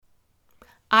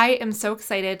I am so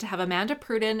excited to have Amanda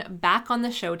Pruden back on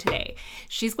the show today.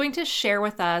 She's going to share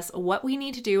with us what we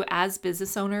need to do as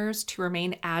business owners to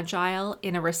remain agile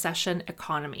in a recession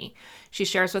economy. She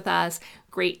shares with us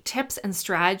great tips and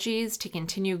strategies to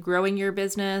continue growing your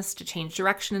business, to change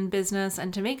direction in business,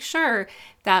 and to make sure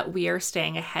that we are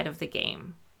staying ahead of the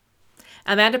game.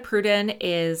 Amanda Pruden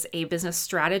is a business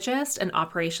strategist and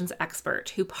operations expert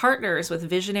who partners with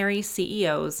visionary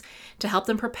CEOs to help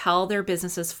them propel their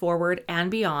businesses forward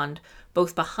and beyond,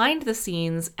 both behind the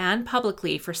scenes and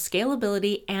publicly, for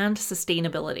scalability and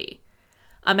sustainability.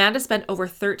 Amanda spent over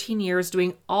 13 years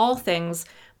doing all things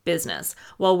business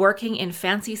while working in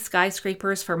fancy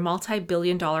skyscrapers for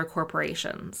multi-billion-dollar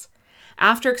corporations.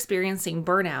 After experiencing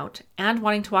burnout and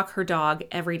wanting to walk her dog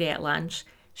every day at lunch,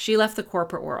 she left the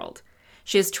corporate world.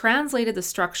 She has translated the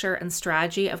structure and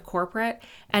strategy of corporate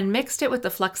and mixed it with the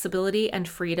flexibility and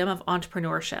freedom of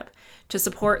entrepreneurship to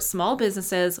support small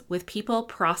businesses with people,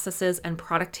 processes, and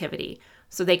productivity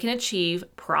so they can achieve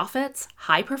profits,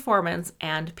 high performance,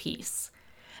 and peace.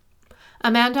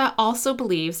 Amanda also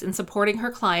believes in supporting her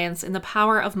clients in the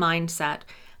power of mindset,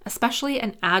 especially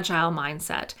an agile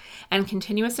mindset and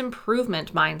continuous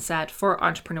improvement mindset for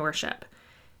entrepreneurship.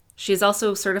 She is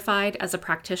also certified as a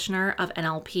practitioner of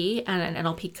NLP and an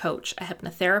NLP coach, a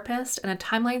hypnotherapist, and a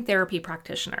timeline therapy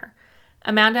practitioner.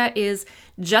 Amanda is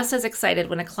just as excited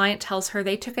when a client tells her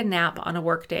they took a nap on a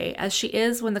workday as she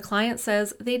is when the client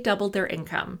says they doubled their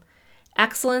income.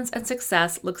 Excellence and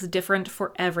success looks different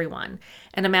for everyone,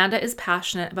 and Amanda is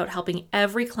passionate about helping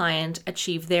every client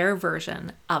achieve their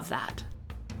version of that.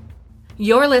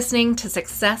 You're listening to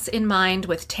Success in Mind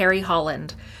with Terry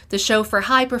Holland, the show for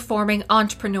high-performing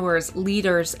entrepreneurs,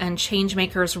 leaders, and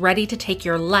changemakers ready to take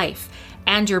your life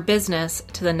and your business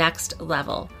to the next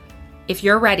level. If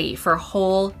you're ready for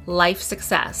whole life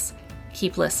success,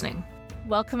 keep listening.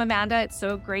 Welcome, Amanda. It's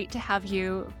so great to have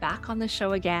you back on the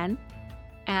show again.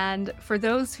 And for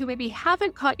those who maybe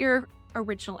haven't caught your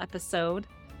original episode,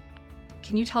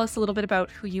 can you tell us a little bit about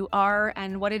who you are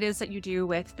and what it is that you do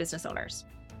with business owners?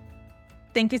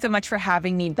 Thank you so much for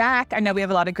having me back. I know we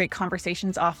have a lot of great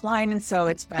conversations offline, and so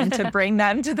it's fun to bring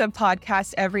them to the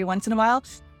podcast every once in a while.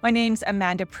 My name's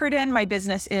Amanda Pruden. My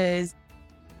business is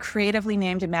creatively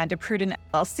named Amanda Pruden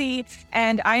LLC,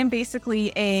 and I am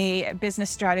basically a business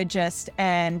strategist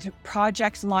and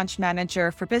project launch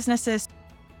manager for businesses.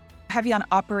 Heavy on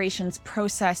operations,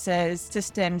 processes,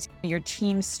 systems, your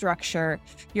team structure,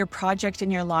 your project and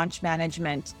your launch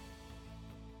management,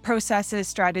 processes,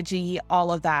 strategy,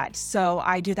 all of that. So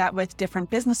I do that with different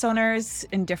business owners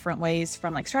in different ways,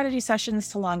 from like strategy sessions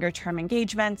to longer term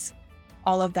engagements,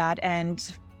 all of that. And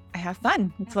I have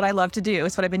fun. It's what I love to do.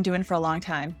 It's what I've been doing for a long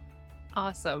time.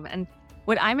 Awesome. And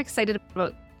what I'm excited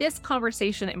about this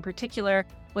conversation in particular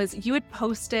was you had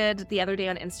posted the other day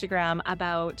on Instagram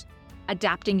about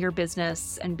adapting your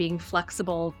business and being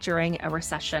flexible during a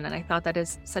recession. And I thought that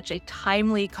is such a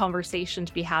timely conversation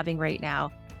to be having right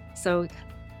now. So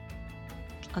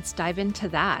let's dive into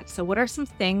that. So what are some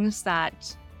things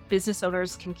that business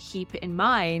owners can keep in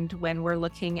mind when we're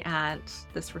looking at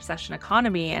this recession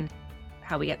economy and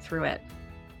how we get through it?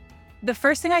 The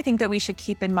first thing I think that we should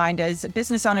keep in mind as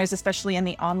business owners, especially in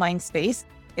the online space,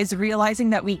 is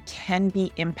realizing that we can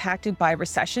be impacted by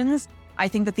recessions. I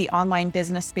think that the online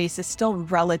business space is still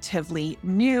relatively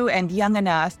new and young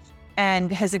enough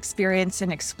and has experienced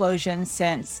an explosion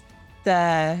since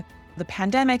the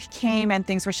pandemic came and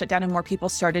things were shut down and more people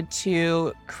started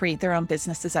to create their own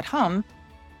businesses at home,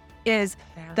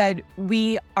 that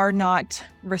we are not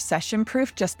recession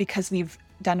proof just because we've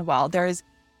done well. There's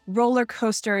roller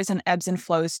coasters and ebbs and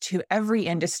flows to every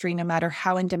industry, no matter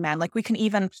how in demand. Like we can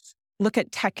even look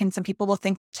at tech, and some people will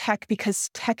think tech, because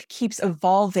tech keeps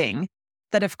evolving,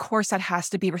 that of course that has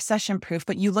to be recession proof.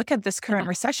 But you look at this current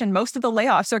recession, most of the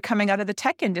layoffs are coming out of the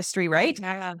tech industry, right?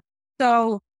 Yeah.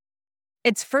 So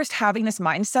it's first having this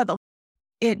mindset that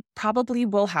it probably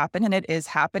will happen, and it is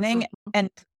happening.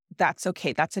 And that's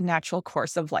okay. That's a natural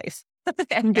course of life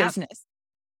and business.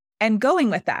 And going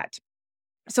with that.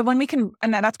 So when we can,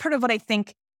 and that's part of what I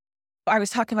think I was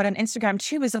talking about on Instagram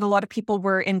too, is that a lot of people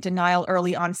were in denial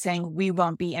early on, saying we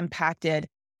won't be impacted,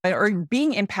 or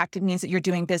being impacted means that you're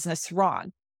doing business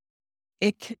wrong.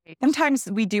 Sometimes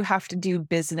we do have to do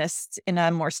business in a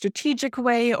more strategic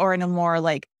way, or in a more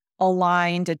like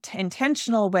aligned,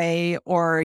 intentional way,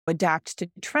 or adapt to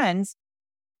trends.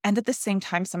 And at the same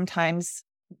time, sometimes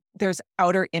there's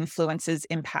outer influences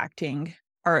impacting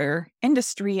our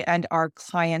industry and our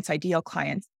clients, ideal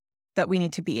clients, that we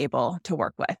need to be able to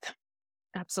work with.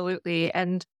 Absolutely.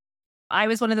 And I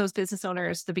was one of those business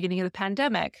owners at the beginning of the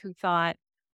pandemic who thought,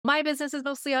 my business is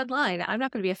mostly online. I'm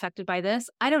not going to be affected by this.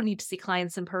 I don't need to see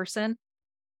clients in person.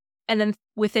 And then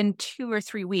within 2 or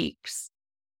 3 weeks,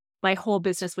 my whole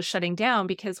business was shutting down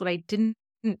because what I didn't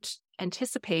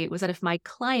anticipate was that if my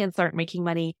clients aren't making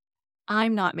money,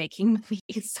 I'm not making money.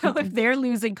 So if they're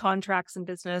losing contracts in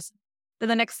business, then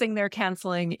the next thing they're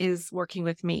canceling is working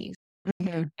with me.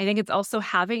 Mhm. I think it's also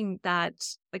having that,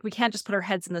 like, we can't just put our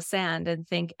heads in the sand and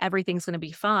think everything's going to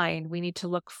be fine. We need to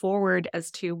look forward as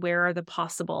to where are the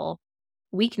possible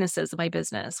weaknesses of my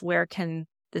business? Where can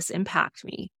this impact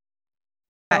me?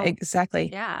 Yeah, So, exactly.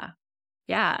 yeah.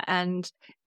 Yeah. And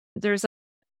there's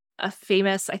a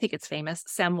famous, I think it's famous,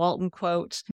 Sam Walton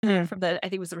quote Mhm. from I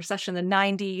think it was the recession in the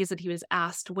 90s. And he was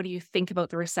asked, what do you think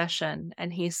about the recession?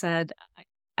 And he said,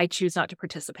 I choose not to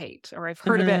participate, or I've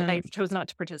heard of it and Mhm. I've chosen not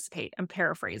to participate. I'm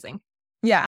paraphrasing.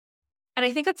 Yeah. And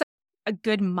I think that's a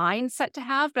good mindset to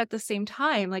have. But at the same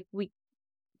time, like we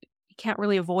can't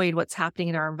really avoid what's happening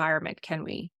in our environment, can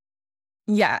we?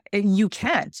 Yeah, you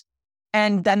can't.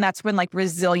 And then that's when like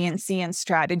resiliency and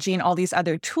strategy and all these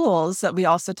other tools that we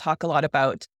also talk a lot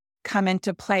about come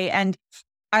into play. And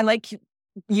I like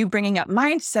you bringing up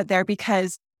mindset there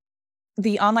because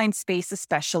the online space,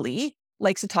 especially,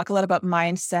 likes to talk a lot about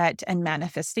mindset and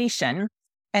manifestation.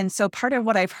 And so part of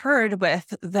what I've heard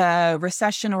with the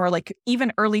recession or like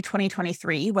even early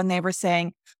 2023, when they were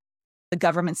saying, the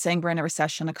government saying we're in a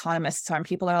recession, economists are, and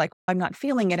people are like, I'm not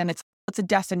feeling it. And it's a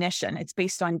definition. It's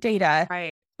based on data.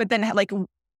 Right. But then like,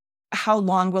 how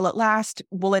long will it last?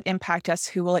 Will it impact us?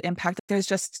 Who will it impact? There's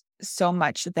just so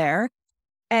much there.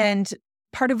 And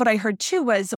part of what I heard too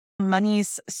was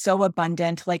money's so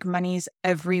abundant, like money's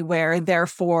everywhere.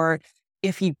 Therefore,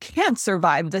 if you can't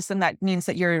survive this, then that means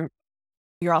that you're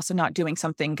also not doing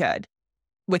something good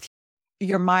with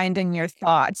your mind and your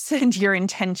thoughts and your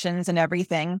intentions and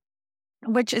everything,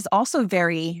 which is also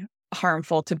very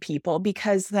harmful to people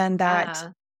because then that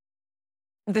Yeah.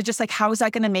 they're just like, how is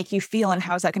that going to make you feel? And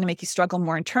how is that going to make you struggle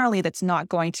more internally? That's not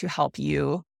going to help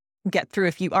you get through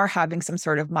if you are having some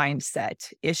sort of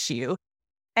mindset issue.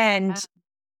 Yeah. And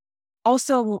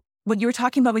also, what you were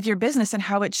talking about with your business and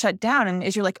how it shut down, and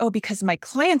is you're like, oh, because my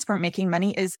clients weren't making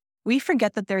money, is we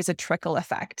forget that there's a trickle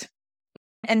effect.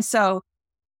 And so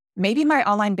maybe my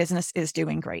online business is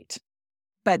doing great,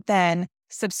 but then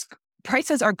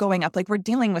prices are going up. Like we're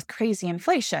dealing with crazy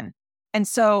inflation. And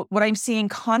so what I'm seeing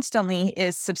constantly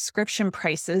is subscription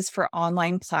prices for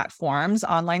online platforms,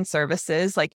 online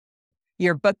services, like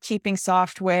your bookkeeping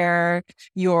software,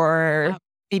 your Yeah.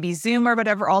 maybe Zoom or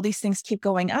whatever, all these things keep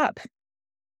going up.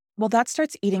 Well, that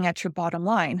starts eating at your bottom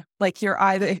line. Like you're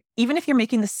either, even if you're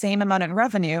making the same amount in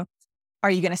revenue,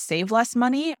 are you going to save less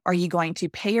money? Are you going to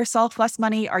pay yourself less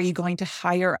money? Are you going to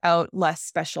hire out less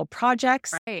special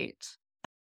projects? Right.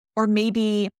 Or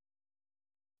maybe,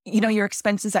 your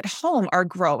expenses at home are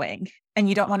growing and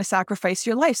you don't want to sacrifice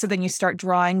your life. So then you start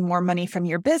drawing more money from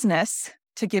your business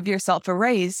to give yourself a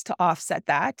raise to offset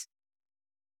that.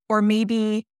 Or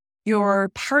maybe your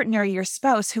partner, your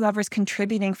spouse, whoever's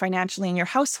contributing financially in your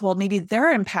household, maybe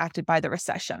they're impacted by the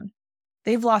recession.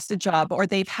 They've lost a job or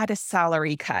they've had a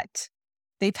salary cut.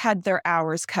 They've had their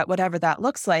hours cut, whatever that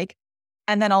looks like.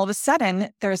 And then all of a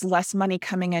sudden, there's less money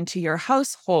coming into your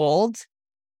household,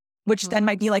 which Mhm. then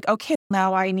might be like, okay,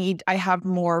 now I have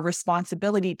more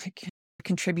responsibility to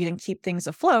contribute and keep things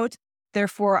afloat.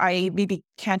 Therefore, I maybe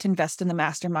can't invest in the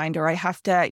mastermind, or I have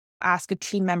to ask a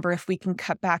team member if we can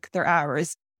cut back their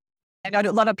hours. I know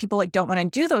a lot of people like don't want to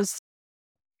do those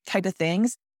type of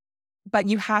things, but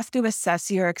you have to assess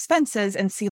your expenses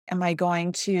and see,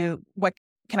 what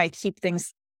can I keep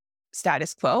things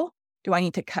status quo? Do I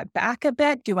need to cut back a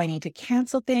bit? Do I need to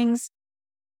cancel things?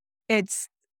 It's,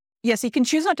 yes, you can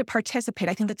choose not to participate.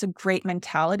 I think that's a great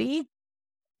mentality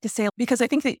to say, because I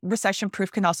think that recession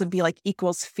proof can also be like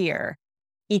equals fear,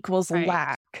 equals Right.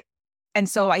 lack. And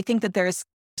so I think that there's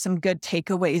some good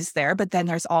takeaways there, but then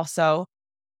there's also,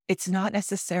 it's not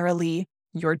necessarily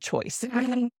your choice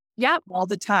Yep. all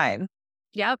the time.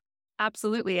 Yep.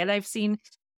 Absolutely. And I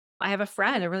have a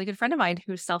friend, a really good friend of mine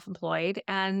who's self-employed,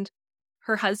 and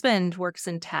her husband works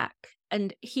in tech,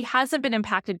 and he hasn't been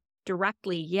impacted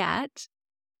directly yet,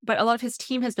 but a lot of his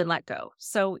team has been let go.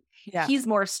 So Yeah. he's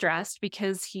more stressed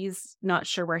because he's not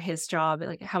sure where his job,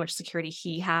 like how much security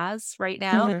he has right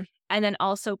now. Mhm. And then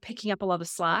also picking up a lot of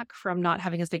slack from not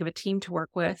having as big of a team to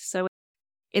work with. So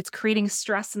it's creating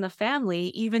stress in the family,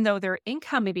 even though their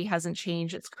income maybe hasn't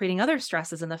changed. It's creating other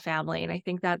stresses in the family. And I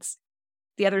think that's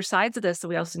the other sides of this that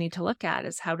we also need to look at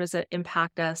is how does it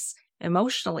impact us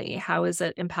emotionally? How is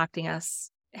it impacting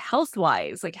us health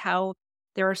wise? Like how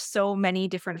there are so many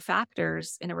different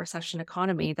factors in a recession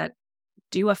economy that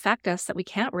do affect us that we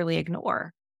can't really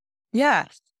ignore. Yeah.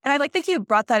 And I like that you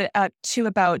brought that up too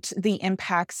about the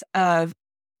impacts of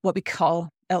what we call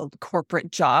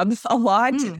corporate jobs a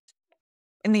lot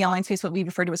in the online space. What we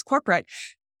refer to as corporate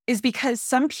is because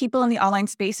some people in the online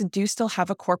space do still have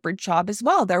a corporate job as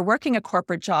well. They're working a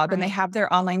corporate job and they have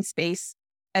their online space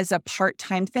as a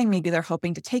part-time thing. Maybe they're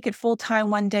hoping to take it full-time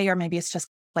one day, or maybe it's just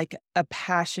like a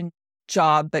passion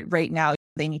job. But right now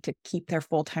they need to keep their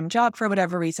full-time job for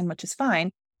whatever reason, which is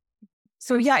fine.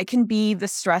 So yeah, it can be the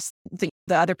stress that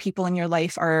the other people in your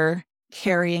life are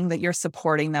carrying that you're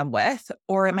supporting them with,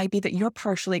 or it might be that you're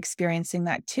partially experiencing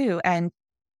that too. And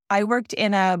I worked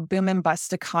in a boom and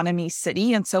bust economy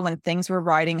city. And so when things were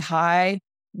riding high,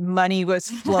 money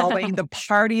was flowing, the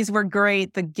parties were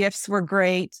great, the gifts were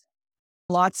great,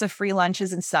 lots of free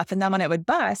lunches and stuff. And then when it would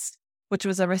bust, which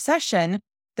was a recession,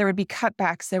 there would be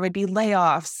cutbacks, there would be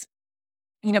layoffs.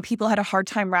 People had a hard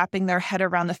time wrapping their head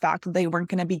around the fact that they weren't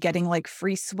going to be getting like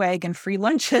free swag and free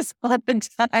lunches all at the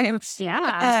time.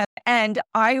 Yeah. And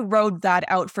I rode that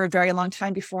out for a very long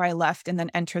time before I left and then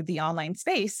entered the online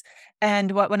space.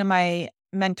 And what one of my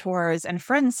mentors and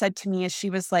friends said to me is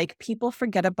she was like, people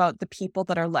forget about the people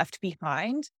that are left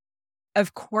behind.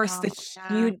 Of course,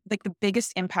 the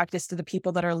biggest impact is to the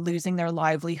people that are losing their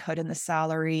livelihood and the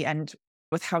salary. And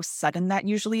with how sudden that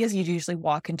usually is, you usually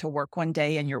walk into work one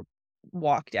day and you're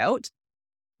walked out.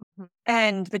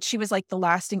 But she was like, the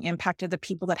lasting impact of the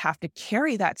people that have to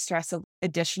carry that stress of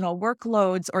additional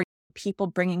workloads or people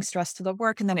bringing stress to the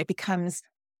work. And then it becomes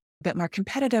a bit more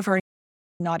competitive or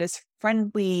not as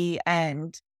friendly.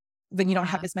 And then you don't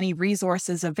have as many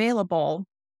resources available.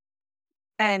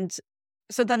 And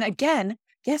so then again,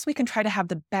 yes, we can try to have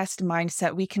the best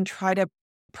mindset. We can try to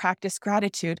practice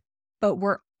gratitude, but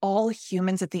we're all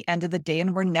humans at the end of the day,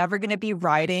 and we're never going to be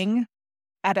riding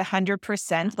at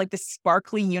 100%, like the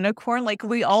sparkly unicorn, like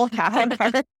we all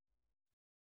have.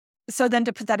 So then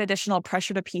to put that additional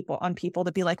pressure on people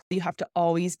to be like, you have to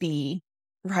always be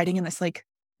riding in this like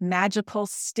magical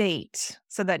state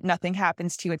so that nothing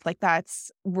happens to you. It's like,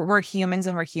 we're humans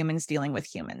and we're humans dealing with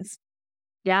humans.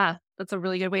 Yeah, that's a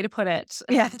really good way to put it.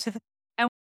 Yeah. And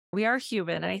we are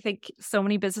human. And I think so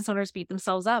many business owners beat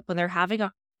themselves up when they're having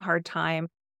a hard time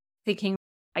thinking,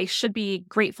 I should be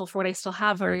grateful for what I still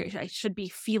have, or I should be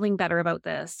feeling better about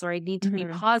this, or I need to be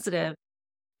positive.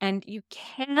 And you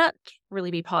can't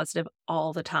really be positive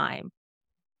all the time.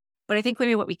 But I think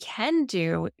maybe what we can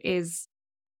do is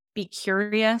be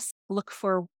curious, look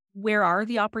for where are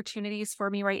the opportunities for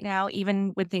me right now,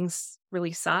 even when things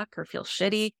really suck or feel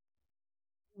shitty.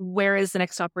 Where is the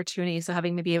next opportunity? So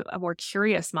having maybe a more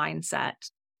curious mindset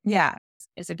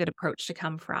is a good approach to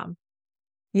come from.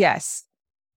 Yes.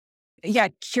 Yeah,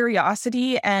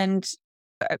 curiosity and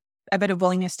a bit of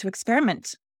willingness to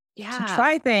experiment, to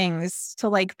try things, to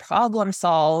like problem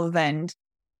solve. And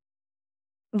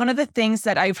one of the things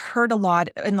that I've heard a lot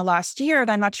in the last year,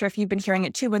 and I'm not sure if you've been hearing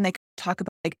it too, when they talk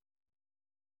about like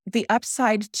the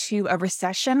upside to a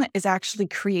recession is actually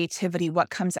creativity, what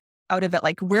comes out of it.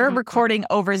 Like we're recording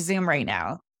over Zoom right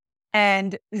now,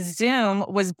 and Zoom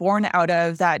was born out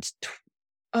of that.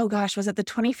 Oh gosh, was it the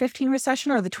 2015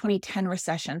 recession or the 2010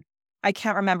 recession? I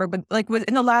can't remember, but like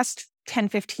in the last 10,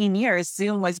 15 years,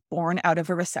 Zoom was born out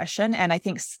of a recession. And I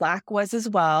think Slack was as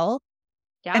well.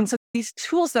 Yeah. And so these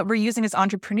tools that we're using as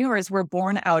entrepreneurs were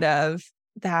born out of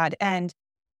that. And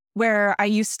where I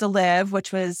used to live,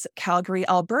 which was Calgary,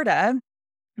 Alberta,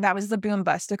 that was the boom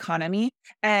bust economy.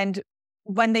 And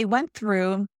when they went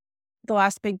through the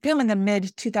last big boom in the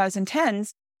mid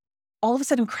 2010s, all of a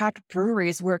sudden craft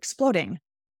breweries were exploding.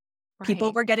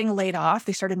 People were getting laid off.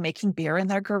 They started making beer in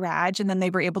their garage, and then they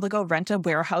were able to go rent a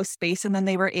warehouse space, and then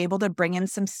they were able to bring in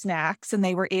some snacks, and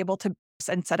they were able to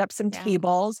set up some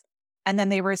tables, and then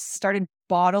they started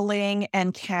bottling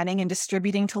and canning and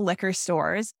distributing to liquor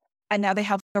stores. And now they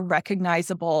have a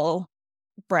recognizable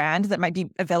brand that might be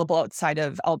available outside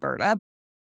of Alberta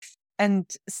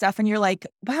and stuff. And you're like,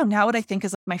 wow, now what I think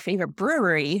is my favorite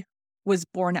brewery was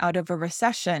born out of a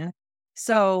recession.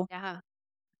 So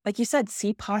like you said,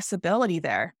 see possibility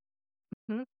there.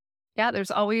 Yeah, I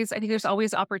think there's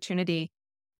always opportunity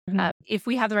if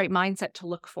we have the right mindset to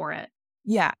look for it.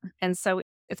 Yeah. And so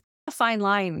it's a fine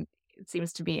line, it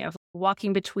seems to me, of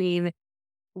walking between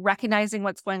recognizing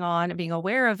what's going on and being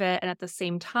aware of it, and at the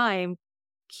same time,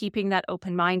 keeping that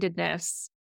open-mindedness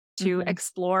to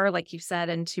explore, like you said,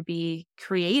 and to be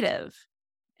creative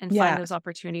and find those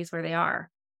opportunities where they are.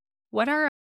 What are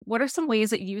some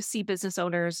ways that you see business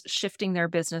owners shifting their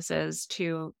businesses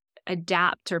to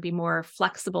adapt or be more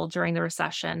flexible during the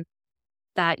recession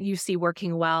that you see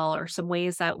working well, or some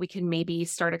ways that we can maybe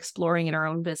start exploring in our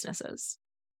own businesses?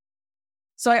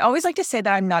 So I always like to say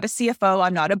that I'm not a CFO,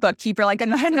 I'm not a bookkeeper, like I'm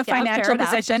not in a financial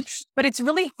position, but it's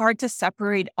really hard to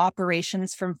separate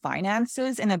operations from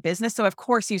finances in a business. So of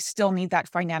course you still need that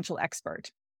financial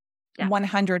expert,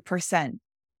 100%.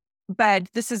 But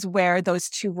this is where those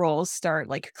two roles start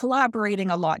like collaborating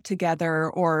a lot together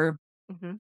or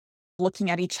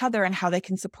looking at each other and how they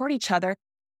can support each other.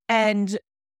 And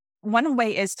one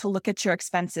way is to look at your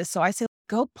expenses. So I say,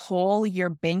 go pull your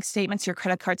bank statements, your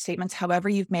credit card statements, however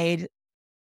you've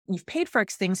paid for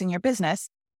things in your business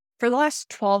for the last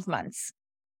 12 months.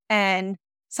 And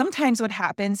sometimes what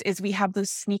happens is we have those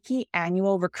sneaky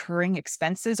annual recurring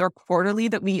expenses or quarterly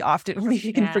that we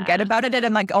can forget about it.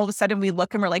 And like all of a sudden we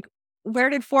look and we're like, where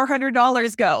did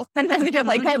 $400 go? And then we get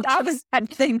like, that was that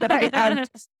thing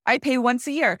that I pay once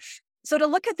a year. So to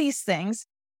look at these things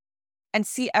and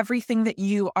see everything that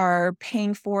you are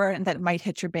paying for and that might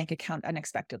hit your bank account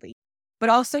unexpectedly. But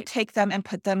also take them and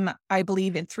put them, I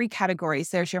believe, in 3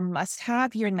 categories. There's your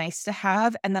must-have, your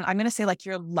nice-to-have, and then I'm going to say like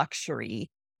your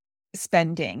luxury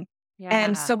spending.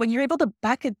 And so when you're able to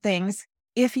bucket things,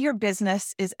 if your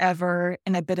business is ever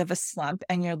in a bit of a slump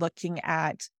and you're looking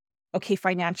at, okay,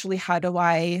 financially, how do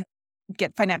I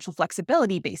get financial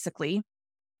flexibility, basically,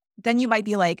 then you might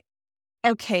be like,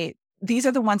 okay, these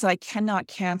are the ones that I cannot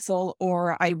cancel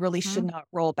or I really should not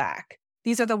roll back.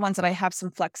 These are the ones that I have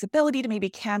some flexibility to maybe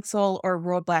cancel or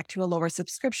roll back to a lower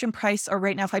subscription price. Or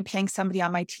right now, if I'm paying somebody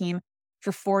on my team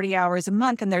for 40 hours a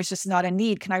month and there's just not a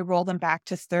need, can I roll them back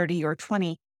to 30 or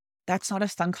 20? That's not a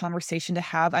fun conversation to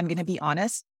have. I'm going to be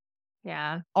honest.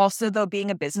 Yeah. Also, though, being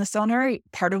a business owner,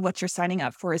 part of what you're signing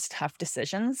up for is tough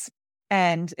decisions.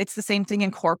 And it's the same thing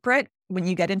in corporate. When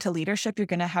you get into leadership, you're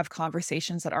going to have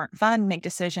conversations that aren't fun, make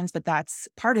decisions, but that's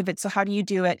part of it. So how do you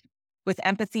do it with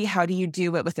empathy? How do you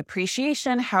do it with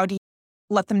appreciation? How do you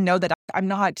let them know that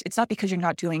it's not because you're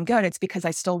not doing good. It's because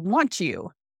I still want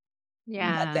you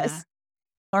at this.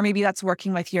 Or maybe that's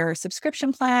working with your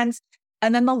subscription plans.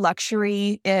 And then the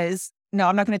luxury is, no,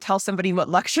 I'm not going to tell somebody what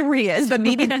luxury is, but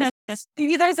maybe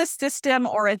there's a system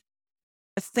or a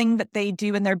thing that they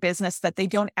do in their business that they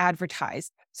don't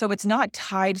advertise. So it's not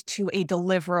tied to a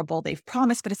deliverable they've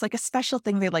promised, but it's like a special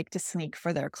thing they like to sneak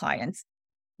for their clients.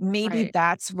 Maybe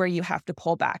that's where you have to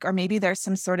pull back. Or maybe there's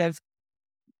some sort of,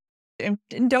 and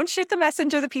don't shoot the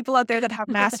messenger, the people out there that have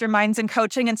masterminds and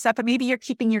coaching and stuff, but maybe you're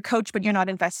keeping your coach, but you're not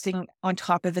investing on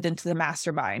top of it into the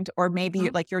mastermind. Or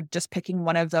maybe you're just picking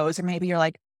one of those. Or maybe you're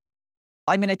like,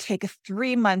 I'm going to take a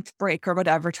 3-month break or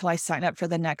whatever till I sign up for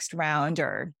the next round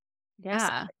or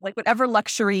like whatever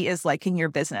luxury is like in your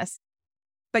business.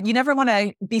 But you never want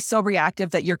to be so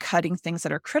reactive that you're cutting things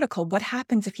that are critical. What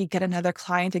happens if you get another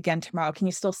client again tomorrow? Can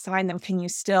you still sign them? Can you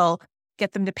still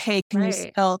get them to pay? Can you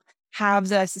still have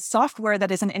the software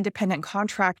that is an independent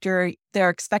contractor they're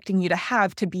expecting you to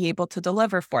have to be able to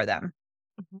deliver for them?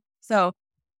 So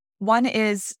one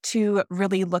is to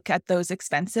really look at those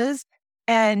expenses.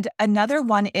 And another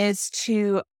one is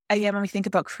to, again, when we think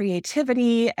about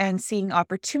creativity and seeing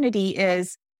opportunity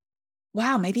is,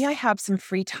 wow, maybe I have some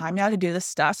free time now to do the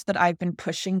stuff that I've been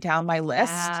pushing down my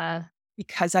list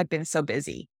because I've been so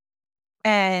busy.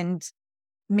 And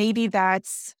maybe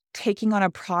that's taking on a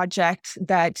project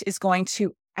that is going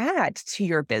to add to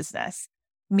your business.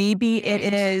 Maybe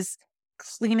it is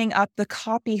cleaning up the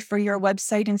copy for your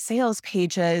website and sales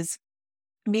pages.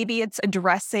 Maybe it's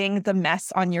addressing the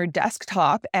mess on your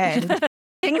desktop and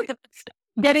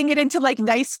getting it into like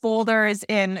nice folders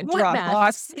in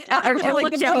Dropbox.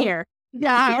 Look down here.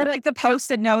 Or like the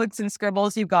Post-it notes and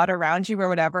scribbles you've got around you or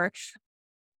whatever.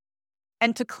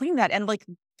 And to clean that. And like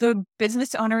the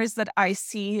business owners that I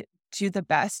see do the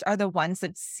best are the ones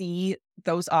that see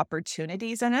those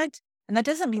opportunities in it. And that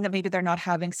doesn't mean that maybe they're not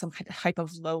having some type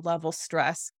of low-level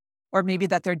stress, or maybe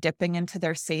that they're dipping into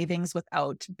their savings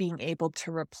without being able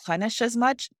to replenish as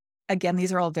much. Again,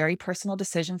 these are all very personal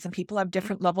decisions and people have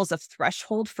different levels of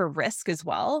threshold for risk as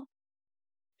well.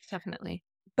 Definitely.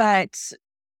 But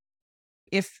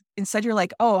if instead you're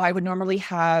like, oh, I would normally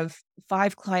have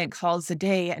 5 client calls a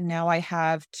day and now I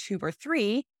have 2 or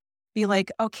 3, be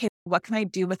like, okay, what can I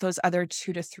do with those other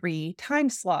 2 to 3 time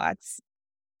slots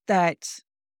that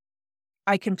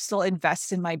I can still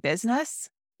invest in my business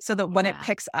so that when it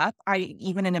picks up, I'm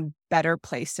even in a better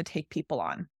place to take people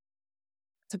on.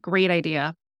 It's a great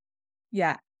idea.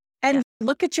 Yeah. And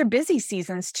look at your busy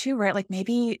seasons too, right? Like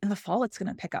maybe in the fall, it's going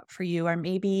to pick up for you, or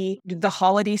maybe the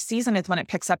holiday season is when it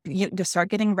picks up. You to start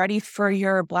getting ready for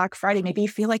your Black Friday. Maybe you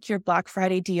feel like your Black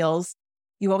Friday deals,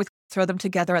 you always throw them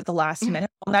together at the last minute.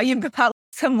 Well, now you've got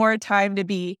some more time to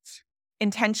be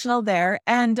intentional there,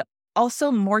 and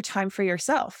also more time for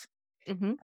yourself.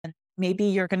 Maybe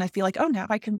you're going to feel like, oh, now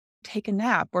I can take a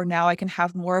nap, or now I can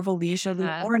have more of a leisurely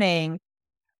Uh, morning.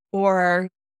 Or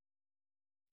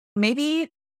maybe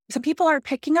some people are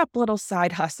picking up little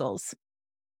side hustles.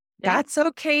 yeah. That's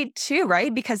okay too,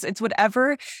 right? Because it's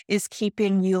whatever is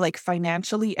keeping you like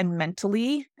financially and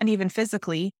mentally and even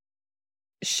physically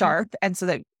Mhm. sharp. And so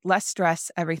that less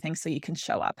stress, everything, so you can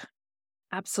show up.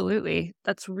 Absolutely.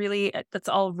 That's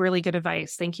all really good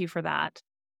advice. Thank you for that.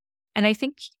 And I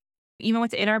think even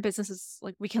within our businesses,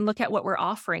 like we can look at what we're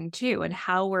offering too and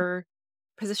how we're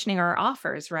positioning our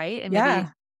offers, right? And maybe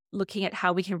Yeah. looking at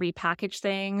how we can repackage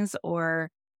things or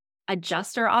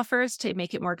adjust our offers to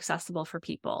make it more accessible for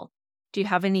people. Do you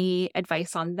have any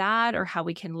advice on that or how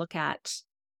we can look at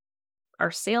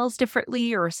our sales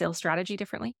differently or our sales strategy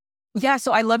differently? Yeah.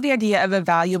 So I love the idea of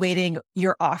evaluating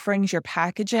your offerings, your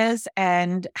packages,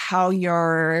 and how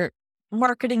you're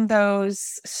marketing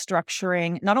those,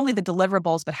 structuring not only the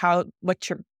deliverables, but what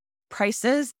your price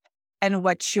is and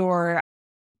what your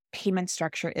payment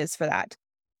structure is for that.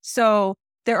 So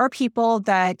there are people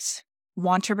that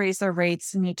want to raise their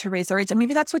rates, need to raise their rates. And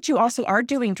maybe that's what you also are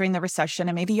doing during the recession.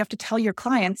 And maybe you have to tell your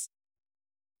clients,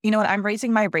 you know what, I'm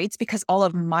raising my rates because all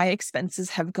of my expenses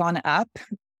have gone up.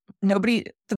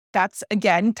 That's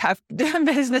again, tough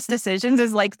business decisions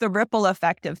is like the ripple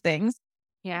effect of things.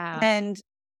 Yeah. And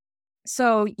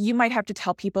so you might have to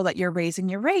tell people that you're raising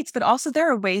your rates, but also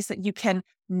there are ways that you can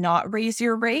not raise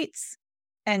your rates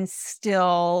and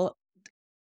still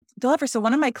deliver. So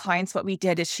one of my clients, what we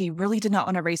did is she really did not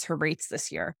want to raise her rates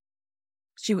this year.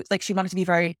 She wanted to be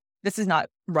very, this is not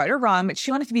right or wrong, but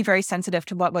she wanted to be very sensitive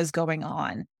to what was going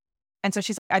on. And so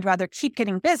she's like, I'd rather keep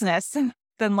getting business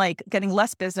than like getting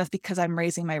less business because I'm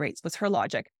raising my rates, was her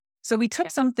logic. So we took Yeah.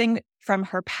 something from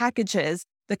her packages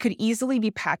that could easily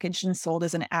be packaged and sold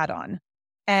as an add-on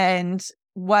and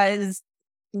was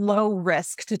low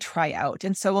risk to try out.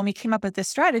 And so when we came up with this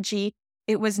strategy,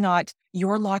 it was not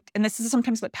you're locked. And this is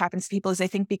sometimes what happens to people is they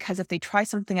think because if they try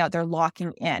something out, they're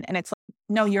locking in. And it's like,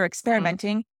 no, you're Mhm.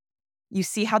 experimenting. You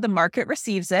see how the market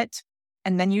receives it.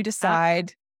 And then you Yeah.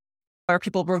 decide, are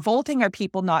people revolting? Are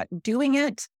people not doing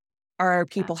it? Are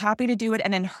Yeah. people happy to do it?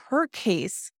 And in her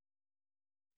case,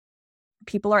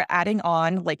 people are adding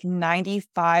on like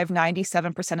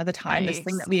 97% of the time this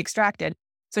thing that Nice. we extracted.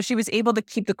 So she was able to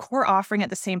keep the core offering at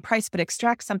the same price, but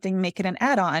extract something, make it an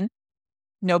add-on.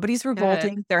 Nobody's Good.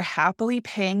 revolting. They're happily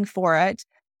paying for it.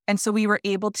 And so we were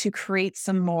able to create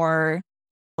some more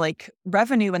like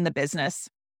revenue in the business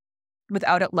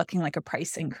without it looking like a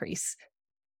price increase.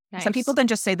 Some people Nice. then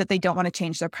just say that they don't want to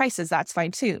change their prices. That's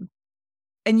fine too.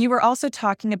 And you were also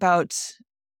talking about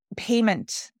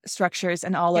payment structures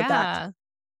and all of that. Yeah.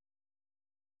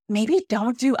 Maybe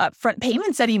don't do upfront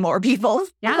payments anymore, people.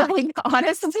 Yeah. Like,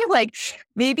 honestly, like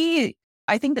maybe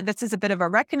I think that this is a bit of a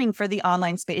reckoning for the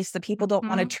online space that people don't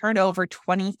want to Mhm. turn over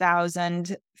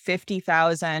 20,000,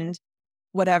 50,000,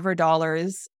 whatever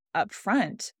dollars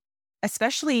upfront,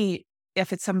 especially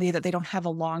if it's somebody that they don't have a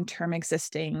long-term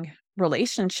existing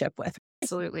relationship with.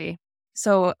 Absolutely.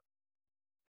 So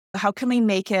how can we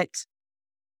make it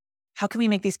how can we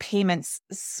make these payments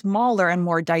smaller and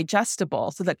more digestible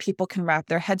so that people can wrap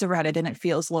their heads around it and it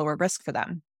feels lower risk for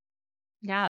them?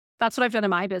 Yeah. That's what I've done in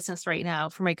my business right now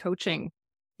for my coaching,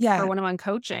 for Yeah. one-on-one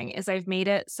coaching, is I've made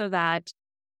it so that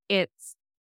it's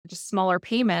just smaller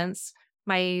payments.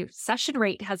 My session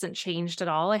rate hasn't changed at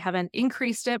all. I haven't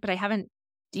increased it, but I haven't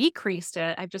decreased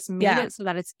it. I've just made Yeah. it so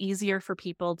that it's easier for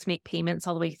people to make payments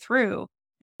all the way through.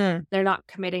 Mm. They're not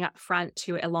committing up front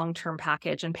to a long-term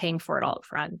package and paying for it all up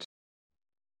front.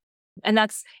 And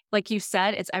that's, like you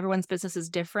said, it's everyone's business is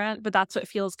different, but that's what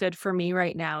feels good for me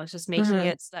right now is just making Mhm.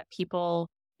 it so that people,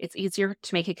 it's easier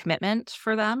to make a commitment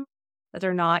for them, that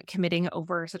they're not committing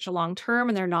over such a long term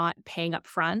and they're not paying up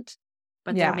front,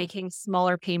 but they're Yeah. making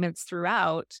smaller payments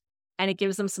throughout. And it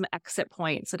gives them some exit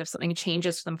points that if something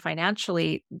changes for them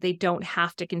financially, they don't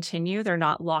have to continue. They're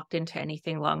not locked into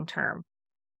anything long term,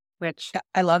 which Yeah,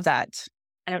 I love that.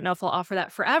 I don't know if I'll offer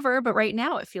that forever, but right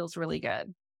now it feels really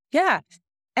good. Yeah.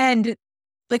 And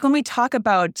like when we talk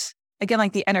about, again,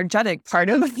 like the energetic part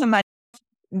of the money,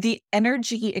 the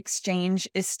energy exchange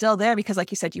is still there because,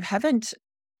 like you said, you haven't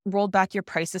rolled back your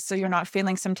prices. So you're not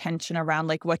feeling some tension around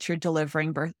like what you're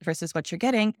delivering versus what you're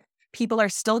getting. People are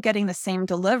still getting the same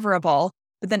deliverable,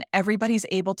 but then everybody's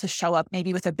able to show up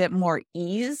maybe with a bit more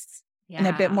ease and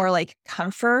a bit Yeah. more like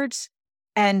comfort.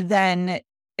 And then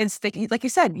like you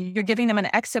said, you're giving them an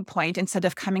exit point instead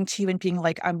of coming to you and being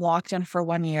like, I'm locked in for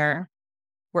 1 year.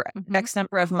 We're Hmm. X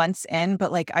number of months in,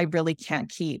 but like, I really can't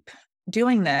keep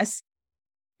doing this.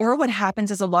 Or what happens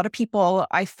is a lot of people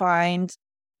I find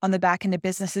on the back end of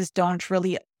businesses don't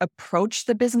really approach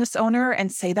the business owner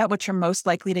and say that. What you're most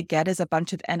likely to get is a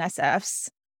bunch of NSFs,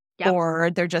 Yep. or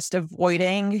they're just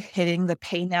avoiding hitting the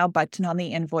pay now button on the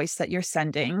invoice that you're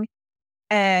sending.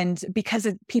 And because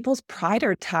people's pride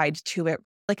are tied to it,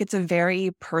 like it's a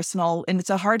very personal, and it's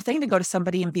a hard thing to go to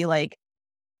somebody and be like,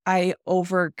 I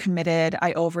overcommitted,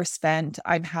 I overspent,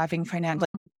 I'm having financial,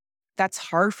 that's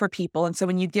hard for people. And so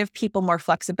when you give people more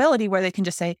flexibility where they can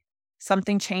just say,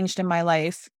 something changed in my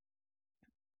life,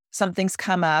 something's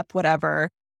come up, whatever,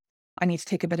 I need to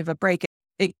take a bit of a break.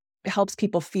 It helps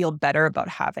people feel better about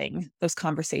having those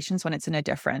conversations when it's in a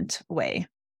different way.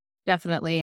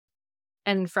 Definitely.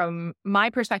 And from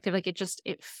my perspective, like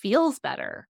it feels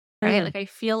better, right? Like I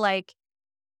feel like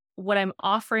what I'm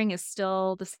offering is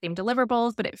still the same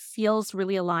deliverables, but it feels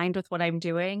really aligned with what I'm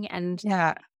doing. And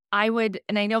Yeah. and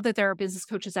I know that there are business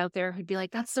coaches out there who'd be like,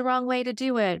 that's the wrong way to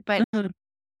do it. But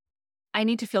I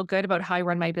need to feel good about how I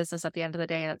run my business at the end of the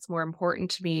day. That's more important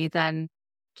to me than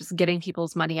just getting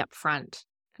people's money up front.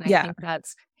 And I Yeah. think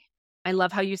I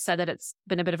love how you said that it's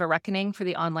been a bit of a reckoning for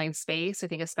the online space. I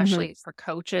think Mm-hmm. especially for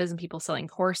coaches and people selling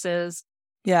courses.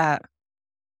 Yeah.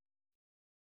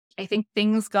 I think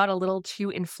things got a little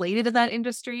too inflated in that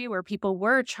industry where people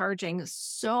were charging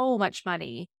so much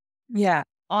money. Yeah.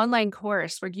 Online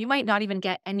course where you might not even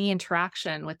get any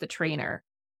interaction with the trainer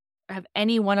or have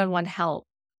any one-on-one help.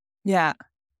 Yeah.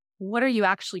 What are you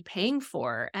actually paying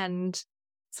for? And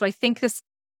so I think this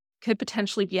could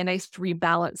potentially be a nice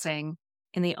rebalancing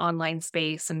in the online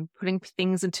space and putting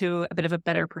things into a bit of a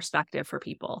better perspective for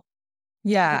people.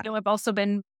 Yeah. I know I've also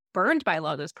been burned by a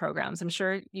lot of those programs. I'm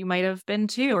sure you might have been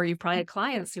too, or you've probably had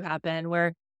clients who have been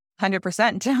where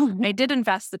 100%. I did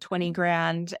invest the 20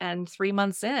 grand and 3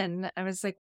 months in, I was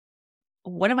like,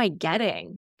 what am I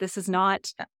getting?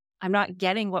 I'm not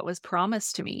getting what was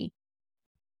promised to me.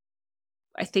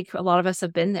 I think a lot of us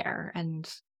have been there, and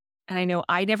I know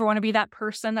I never want to be that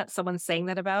person that someone's saying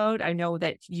that about. I know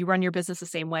that you run your business the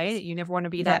same way, that you never want to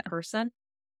be that person.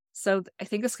 So I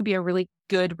think this could be a really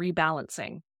good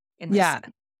rebalancing in this. Yeah.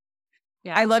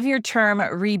 Yeah. I love your term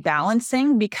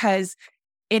rebalancing, because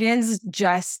it is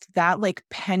just that, like,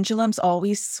 pendulums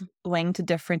always swing to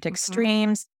different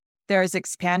extremes. There's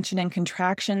expansion and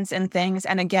contractions and things.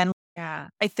 And again, Yeah.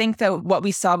 I think that what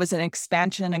we saw was an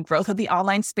expansion and growth of the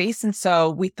online space. And so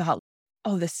we thought,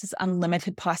 oh, this is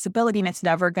unlimited possibility and it's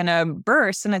never going to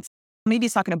burst. And maybe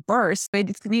it's not going to burst, but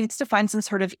it needs to find some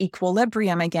sort of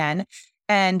equilibrium again.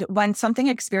 And when something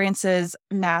experiences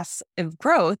massive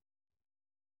growth,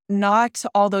 not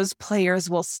all those players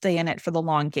will stay in it for the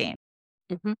long game.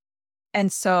 Mm-hmm.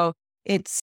 And so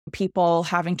it's people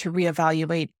having to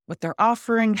reevaluate what they're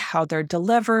offering, how they're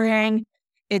delivering.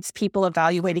 It's people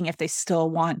evaluating if they still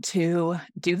want to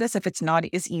do this, if it's not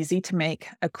as easy to make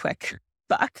a quick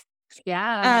buck.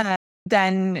 Yeah.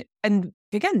 Then, and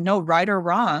again, no right or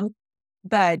wrong,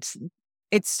 but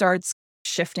it starts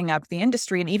shifting up the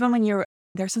industry. And even when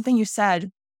there's something you said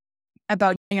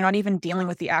about you're not even dealing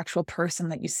with the actual person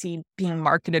that you see being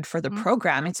marketed for the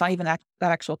program. It's not even that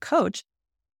actual coach.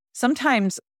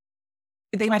 Sometimes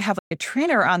they might have like a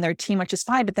trainer on their team, which is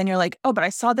fine. But then you're like, oh, but I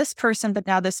saw this person, but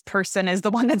now this person is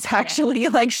the one that's actually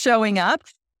like showing up.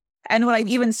 And what I've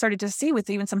even started to see with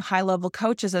even some high level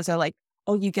coaches is they're like,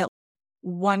 oh, you get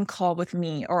one call with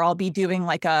me, or I'll be doing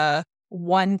like I'll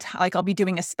be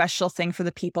doing a special thing for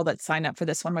the people that sign up for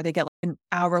this one where they get like an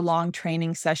hour-long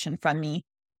training session from me.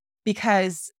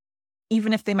 Because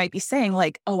even if they might be saying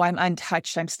like, oh, I'm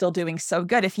untouched, I'm still doing so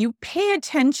good. If you pay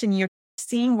attention, you're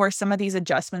seeing where some of these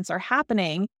adjustments are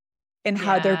happening and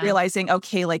how they're realizing,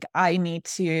 okay, like I need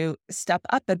to step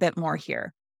up a bit more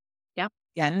here. Yeah.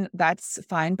 Again, that's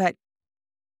fine. But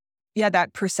yeah,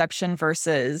 that perception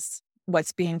versus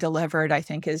what's being delivered, I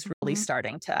think is really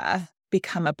starting to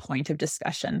become a point of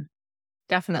discussion.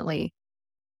 Definitely.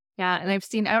 Yeah. And I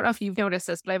don't know if you've noticed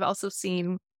this, but I've also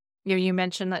seen, you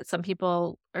mentioned that some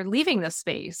people are leaving this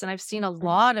space. And I've seen a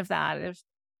lot of that, of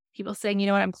people saying, you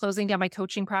know what, I'm closing down my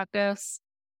coaching practice.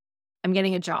 I'm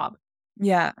getting a job.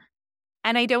 Yeah.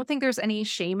 And I don't think there's any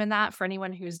shame in that for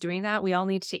anyone who's doing that. We all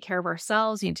need to take care of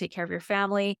ourselves. You need to take care of your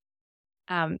family.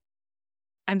 And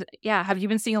have you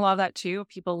been seeing a lot of that too?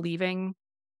 People leaving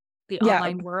the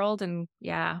online world? And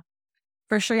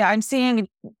for sure. Yeah. I'm seeing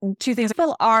two things.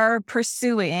 People are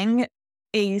pursuing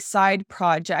a side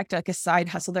project, like a side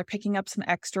hustle. They're picking up some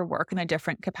extra work in a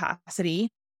different capacity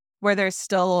where there's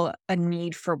still a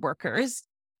need for workers,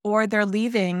 or they're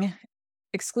leaving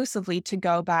exclusively to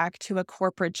go back to a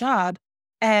corporate job.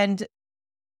 And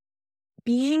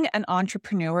being an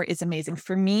entrepreneur is amazing.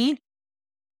 For me,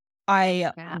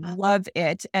 I Yeah. love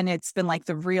it. And it's been like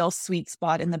the real sweet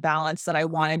spot in the balance that I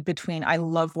wanted between I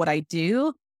love what I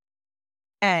do.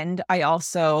 And I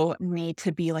also need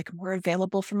to be like more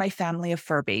available for my family of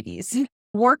fur babies.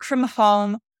 Work from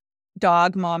home,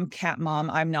 dog mom, cat mom.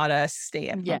 I'm not a stay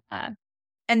at home. Yeah.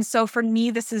 And so for me,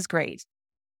 this is great.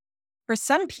 For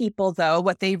some people, though,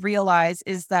 what they realize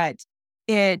is that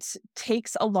it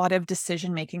takes a lot of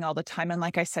decision making all the time. And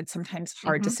like I said, sometimes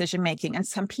hard decision making. And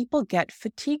some people get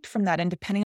fatigued from that. And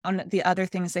depending on the other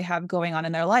things they have going on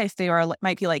in their life, they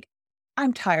might be like,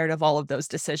 I'm tired of all of those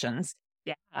decisions.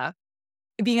 Yeah.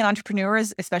 Being an entrepreneur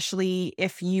is, especially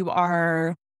if you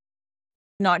are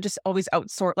not just always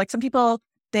outsourced, like some people,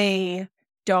 they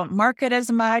don't market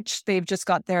as much. They've just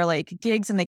got their like gigs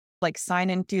and they like sign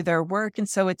and do their work. And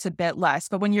so it's a bit less.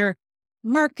 But when you're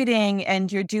marketing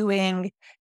and you're doing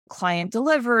client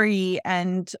delivery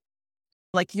and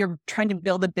like you're trying to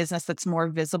build a business that's more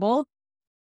visible,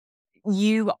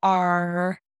 you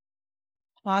are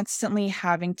constantly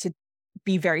having to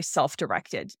be very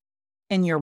self-directed in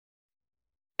your.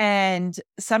 And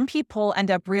some people end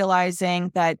up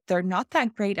realizing that they're not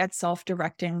that great at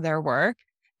self-directing their work.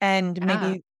 And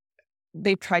maybe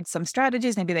they've tried some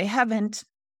strategies, maybe they haven't,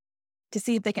 to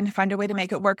see if they can find a way to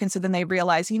make it work. And so then they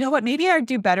realize, you know what, maybe I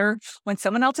do better when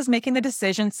someone else is making the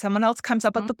decision, someone else comes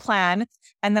up with the plan,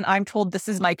 and then I'm told this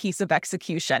is my piece of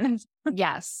execution.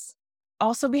 Yes.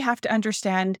 Also, we have to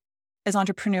understand as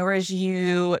entrepreneurs,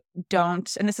 you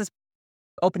don't, and this is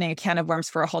opening a can of worms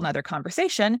for a whole nother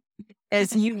conversation,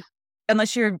 is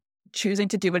unless you're choosing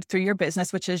to do it through your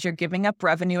business, which is you're giving up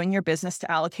revenue in your business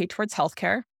to allocate towards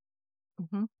healthcare.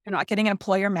 You're not getting an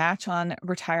employer match on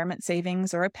retirement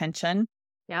savings or a pension.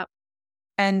 Yep.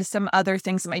 And some other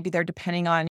things that might be there depending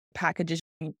on packages.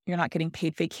 You're not getting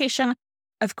paid vacation.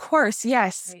 Of course,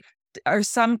 yes. Right. Are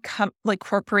some like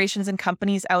corporations and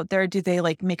companies out there, do they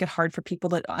like make it hard for people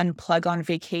to unplug on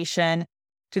vacation?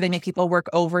 Do they make people work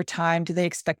overtime? Do they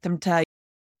expect them to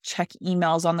check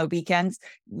emails on the weekends?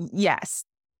 Yes.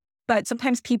 But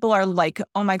sometimes people are like,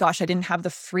 oh my gosh, I didn't have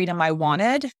the freedom I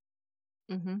wanted.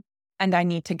 And I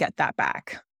need to get that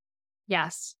back.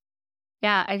 Yes.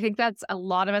 Yeah. I think that's a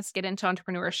lot of us get into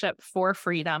entrepreneurship for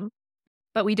freedom,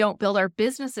 but we don't build our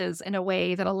businesses in a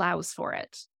way that allows for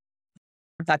it.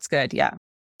 That's good. Yeah.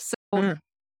 So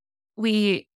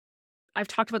I've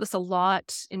talked about this a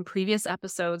lot in previous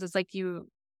episodes. It's like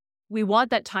we want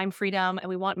that time freedom and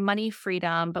we want money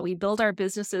freedom, but we build our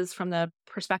businesses from the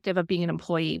perspective of being an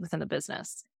employee within the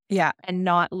business. Yeah. And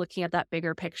not looking at that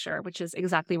bigger picture, which is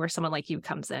exactly where someone like you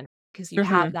comes in, because you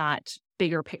have that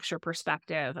bigger picture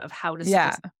perspective of how does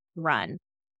this run.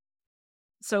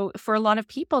 So for a lot of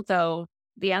people, though,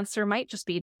 the answer might just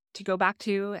be to go back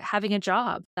to having a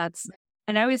job.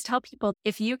 And I always tell people,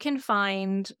 if you can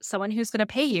find someone who's going to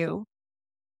pay you,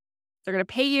 they're going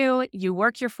to pay you, you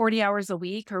work your 40 hours a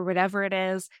week or whatever it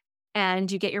is,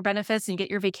 and you get your benefits and you get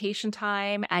your vacation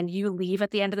time and you leave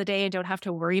at the end of the day and don't have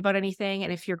to worry about anything.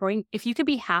 And if you can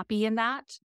be happy in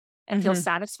that and feel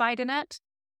satisfied in it,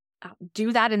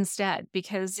 do that instead,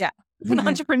 because as an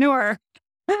entrepreneur,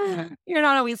 you're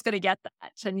not always going to get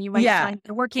that. And you might find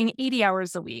you're working 80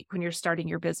 hours a week when you're starting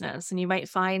your business. And you might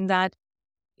find that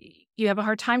you have a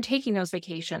hard time taking those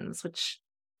vacations, which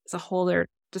is a whole other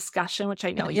discussion, which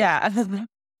I know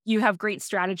you have great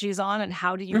strategies on. And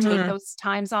how do you take those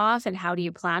times off and how do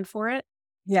you plan for it?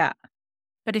 Yeah.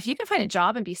 But if you can find a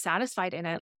job and be satisfied in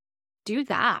it, do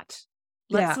that.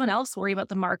 Let someone else worry about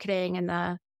the marketing and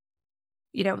the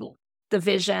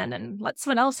vision, and let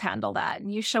someone else handle that.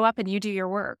 And you show up and you do your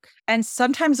work. And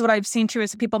sometimes what I've seen too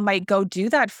is people might go do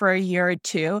that for a year or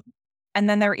two, and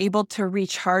then they're able to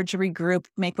recharge, regroup,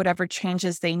 make whatever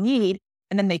changes they need.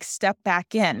 And then they step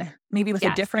back in, maybe with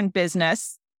a different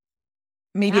business,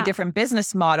 maybe a different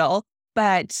business model.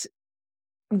 But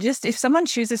just if someone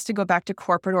chooses to go back to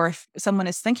corporate, or if someone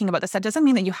is thinking about this, that doesn't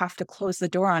mean that you have to close the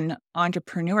door on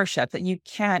entrepreneurship, that you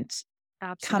can't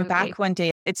come back one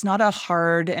day. It's not a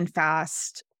hard and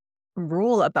fast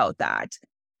rule about that.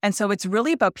 And so it's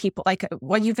really about people, like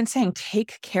what you've been saying,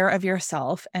 take care of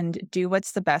yourself and do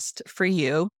what's the best for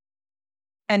you.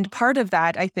 And part of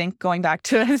that, I think, going back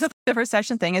to the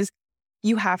recession thing, is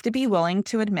you have to be willing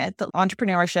to admit that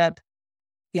entrepreneurship,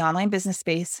 the online business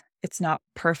space, it's not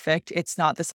perfect. It's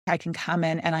not this, I can come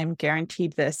in and I'm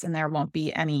guaranteed this and there won't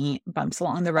be any bumps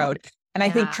along the road. And I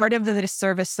think part of the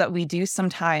disservice that we do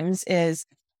sometimes is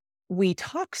we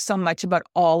talk so much about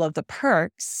all of the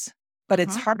perks, but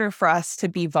it's harder for us to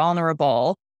be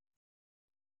vulnerable.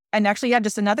 And actually,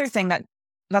 just another thing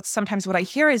that's sometimes what I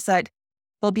hear is that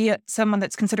there'll be someone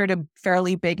that's considered a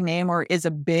fairly big name or is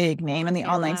a big name in the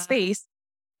online space.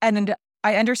 And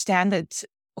I understand that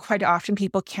quite often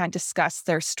people can't discuss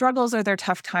their struggles or their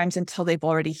tough times until they've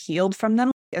already healed from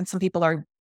them. And some people are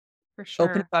For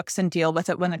open sure. books and deal with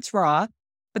it when it's raw.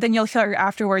 But then you'll hear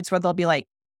afterwards where they'll be like,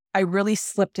 I really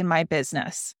slipped in my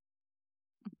business.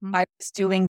 Mhm. I was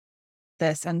doing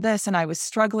this, and I was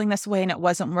struggling this way and it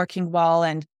wasn't working well.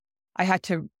 And I had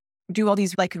to do all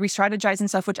these like re-strategize and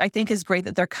stuff, which I think is great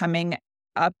that they're coming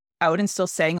up out and still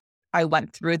saying, I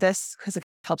went through this because it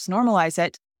helps normalize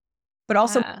it. But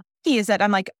also Yeah. key is that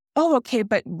I'm like, oh, okay.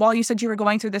 But while you said you were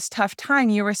going through this tough time,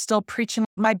 you were still preaching,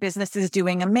 my business is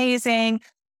doing amazing,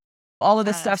 all of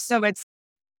this stuff. Yes. So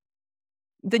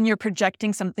then you're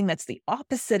projecting something that's the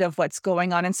opposite of what's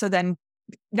going on. And so then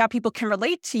now people can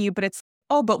relate to you, but it's,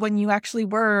 oh, but when you actually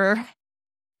were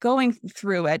going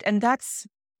through it. And that's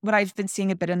what I've been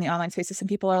seeing a bit in the online spaces. Some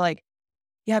people are like,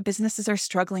 yeah, businesses are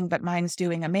struggling, but mine's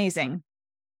doing amazing.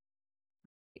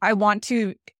 I want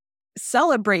to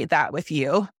celebrate that with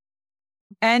you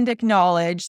and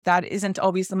acknowledge that isn't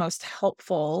always the most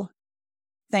helpful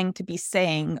thing to be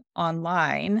saying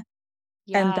online.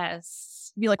 And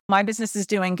Yes. be like, my business is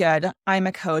doing good. I'm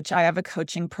a coach. I have a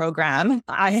coaching program.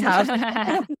 I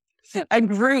have a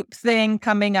group thing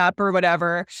coming up or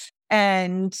whatever.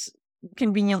 And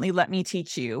conveniently let me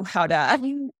teach you how to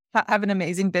have an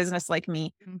amazing business like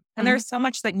me. And Mhm. there's so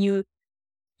much that you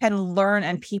can learn,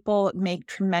 and people make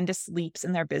tremendous leaps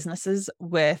in their businesses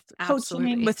with coaching,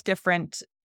 Absolutely. with different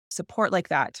support like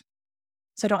that.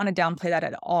 So I don't want to downplay that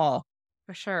at all.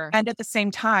 For sure. And at the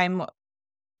same time,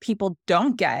 people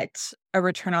don't get a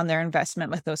return on their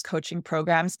investment with those coaching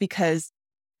programs because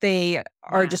they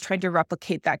are Yeah. just trying to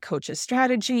replicate that coach's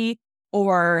strategy.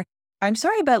 Or I'm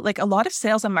sorry, but like a lot of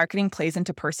sales and marketing plays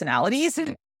into personalities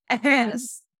and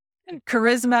Yes.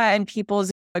 charisma and people's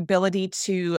ability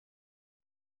to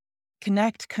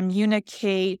connect,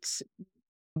 communicate,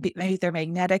 maybe they're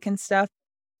magnetic and stuff.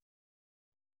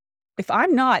 If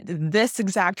I'm not this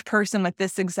exact person with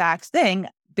this exact thing,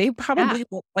 they Yeah. probably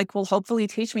will hopefully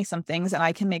teach me some things and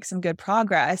I can make some good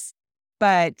progress.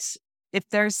 But if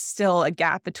there's still a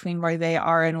gap between where they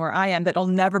are and where I am that'll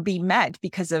never be met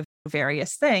because of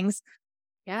various things,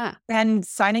 Yeah. then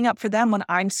signing up for them when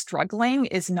I'm struggling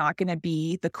is not going to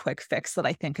be the quick fix that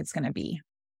I think it's going to be.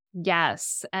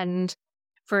 Yes. And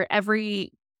for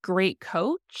every great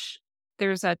coach,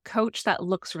 there's a coach that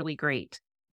looks really great.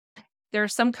 There are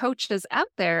some coaches out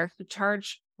there who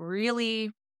charge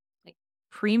really like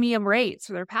premium rates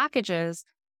for their packages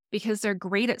because they're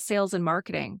great at sales and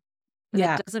marketing. But that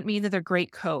Yeah. doesn't mean that they're a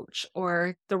great coach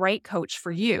or the right coach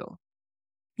for you.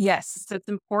 Yes. So it's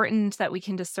important that we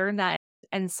can discern that.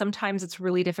 And sometimes it's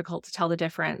really difficult to tell the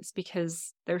difference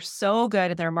because they're so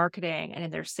good in their marketing and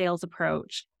in their sales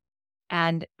approach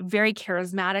and very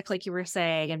charismatic, like you were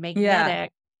saying, and Yeah.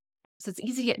 magnetic. So it's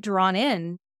easy to get drawn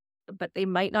in, but they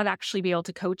might not actually be able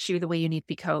to coach you the way you need to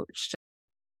be coached.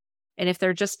 And if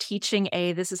they're just teaching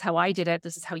this is how I did it,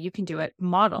 this is how you can do it,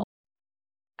 model,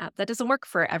 that doesn't work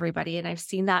for everybody. And I've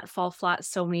seen that fall flat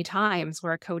so many times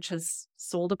where a coach has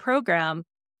sold a program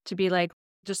to be like,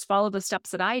 just follow the steps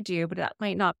that I do, but that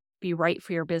might not be right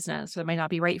for your business. Or it might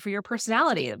not be right for your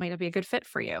personality. It might not be a good fit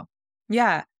for you.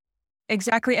 Yeah.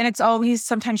 Exactly. And it's always,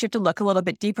 sometimes you have to look a little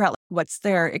bit deeper at like, what's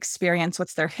their experience,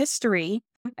 what's their history,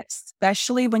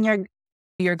 especially when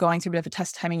you're going through a bit of a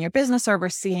tough time in your business, or we're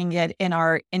seeing it in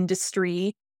our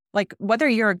industry. Like whether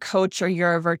you're a coach or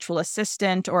you're a virtual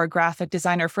assistant or a graphic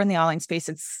designer, if we're in the online space,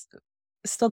 it's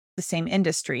still the same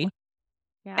industry.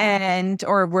 Yeah. And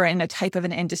or we're in a type of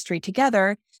an industry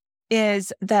together,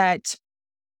 is that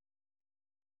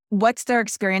what's their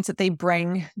experience that they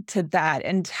bring to that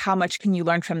and how much can you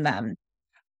learn from them?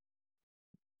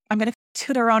 I'm going to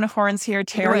toot our own horns here, Go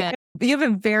Terry. ahead. You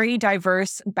have a very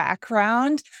diverse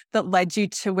background that led you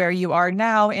to where you are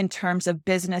now in terms of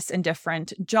business and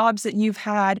different jobs that you've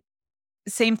had.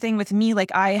 Same thing with me.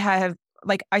 I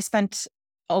spent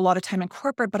a lot of time in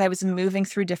corporate, but I was moving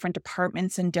through different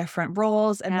departments and different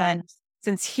roles. And then Yes.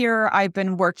 since here, I've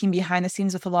been working behind the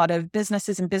scenes with a lot of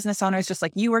businesses and business owners, just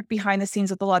like you work behind the scenes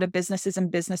with a lot of businesses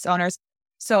and business owners.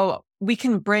 So we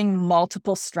can bring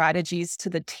multiple strategies to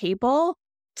the table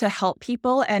to help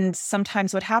people. And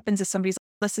sometimes what happens is somebody's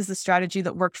like, this is the strategy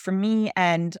that worked for me.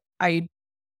 And I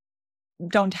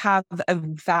don't have a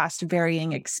vast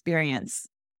varying experience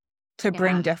to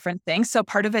bring Yeah. different things. So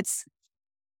part of it's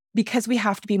because we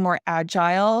have to be more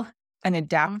agile and Mhm.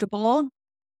 adaptable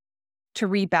to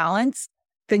rebalance,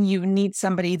 then you need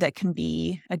somebody that can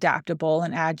be adaptable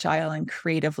and agile and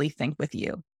creatively think with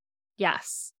you.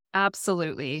 Yes,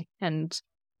 absolutely. And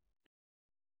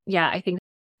yeah, I think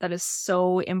that is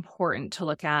so important to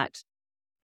look at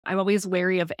I'm always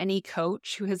wary of any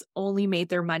coach who has only made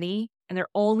their money and their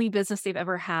only business they've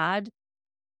ever had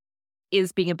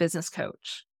is being a business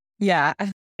coach. Yeah.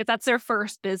 If that's their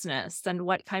first business, then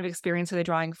what kind of experience are they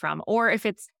drawing from? Or if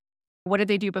it's, what did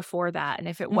they do before that? And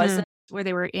if it Mhm. wasn't where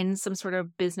they were in some sort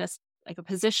of business, like a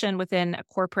position within a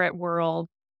corporate world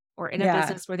or in a Yeah.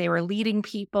 business where they were leading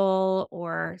people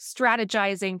or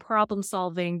strategizing, problem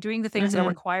solving, doing the things that are Mhm.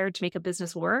 required to make a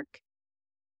business work,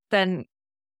 then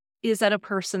is that a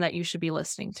person that you should be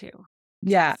listening to?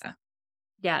 Yeah.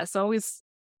 Yeah. So always,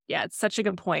 yeah, it's such a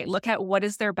good point. Look at what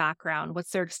is their background?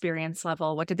 What's their experience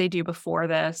level? What did they do before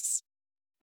this?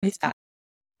 Yeah.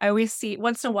 I always see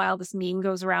once in a while this meme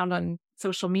goes around on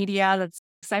social media that's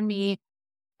send me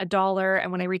 $1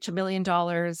 and when I reach $1 million,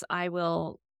 I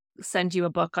will send you a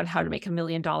book on how to make $1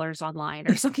 million online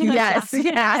or something like that. Yes.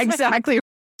 Yeah, exactly.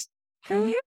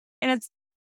 And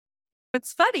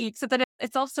it's funny, except that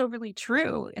it's also really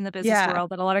true in the business Yeah. world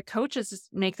that a lot of coaches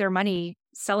just make their money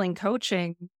selling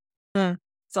coaching, Mm.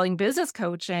 selling business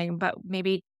coaching, but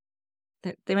maybe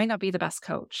they might not be the best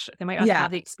coach. They might not Yeah.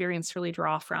 have the experience to really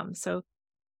draw from. So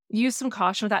use some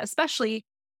caution with that, especially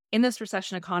in this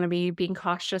recession economy, being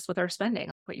cautious with our spending.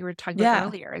 What you were talking about Yeah.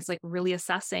 earlier is like really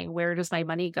assessing, where does my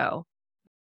money go?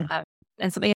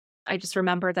 And something I just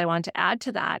remembered that I wanted to add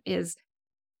to that is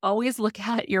always look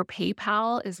at your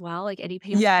PayPal as well, like any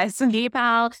Yes.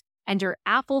 PayPal and your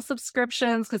Apple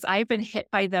subscriptions, because I've been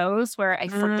hit by those where I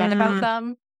forget about Mm.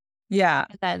 them. Yeah.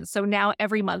 And then, so now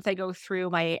every month I go through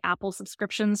my Apple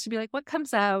subscriptions to be like, what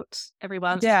comes out every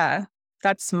month? Yeah.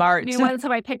 That's What smart. new ones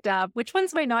have I picked up? Which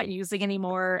ones am I not using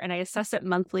anymore? And I assess it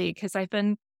monthly because I've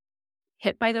been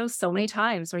hit by those so many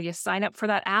times where you sign up for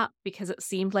that app because it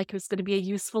seemed like it was going to be a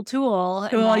useful tool.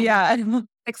 And Well, then yeah.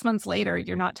 6 months later,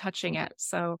 you're not touching it.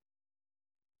 So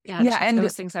yeah, Yeah. check And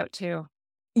those things out too.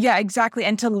 yeah, exactly.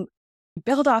 And to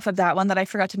build off of that one that I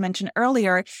forgot to mention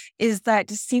earlier is that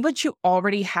to see what you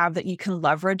already have that you can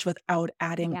leverage without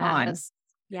adding on. Yes.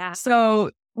 Yeah.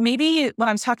 So maybe when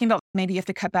I'm talking about maybe you have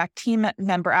to cut back team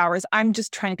member hours, I'm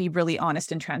just trying to be really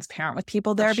honest and transparent with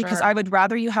people For there because sure. I would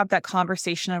rather you have that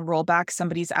conversation and roll back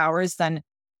somebody's hours than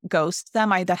ghost them.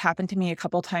 That happened to me a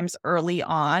couple times early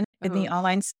on in the Mhm.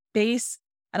 online space.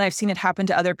 And I've seen it happen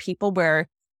to other people where,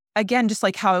 again, just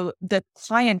like how the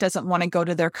client doesn't want to go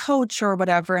to their coach or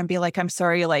whatever and be like, I'm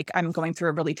sorry, like I'm going through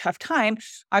a really tough time.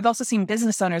 I've also seen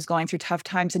business owners going through tough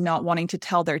times and not wanting to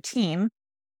tell their team.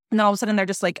 And then all of a sudden they're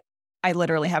just like, I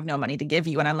literally have no money to give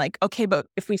you. And I'm like, okay, but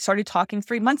if we started talking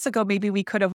 3 months ago, maybe we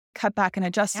could have cut back and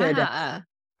adjusted. Yeah.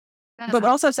 But what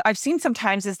also I've seen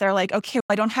sometimes is they're like, okay,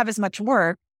 well, I don't have as much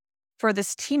work for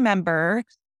this team member.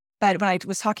 But when I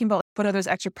was talking about what are those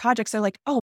extra projects, they're like,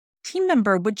 oh, team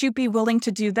member, would you be willing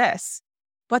to do this?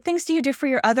 What things do you do for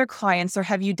your other clients or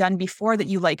have you done before that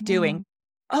you like doing?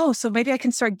 Oh, so maybe I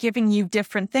can start giving you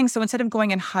different things. So instead of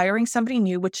going and hiring somebody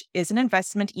new, which is an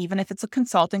investment, even if it's a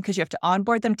consultant, because you have to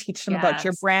onboard them, teach them about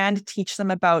your Yes. brand, teach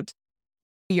them about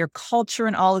your culture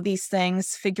and all of these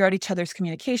things, figure out each other's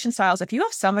communication styles. If you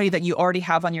have somebody that you already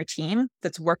have on your team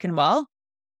that's working well,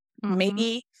 Mhm.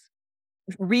 maybe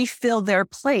refill their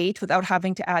plate without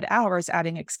having to add hours,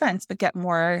 adding expense, but get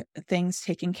more things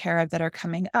taken care of that are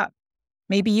coming up.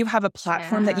 Maybe you have a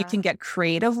platform that you Yeah. can get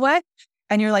creative with.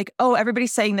 And you're like, oh,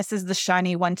 everybody's saying this is the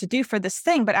shiny one to do for this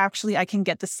thing, but actually I can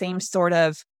get the same sort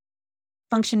of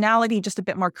functionality just a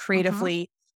bit more Mhm. creatively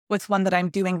with one that I'm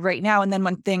doing right now. And then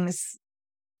when things,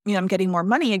 I'm getting more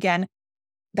money again,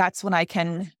 that's when I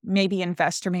can maybe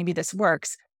invest or maybe this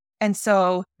works. And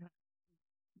so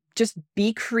just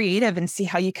be creative and see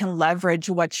how you can leverage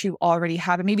what you already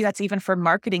have. And maybe that's even for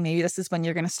marketing. Maybe this is when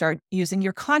you're going to start using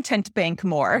your content bank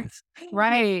more.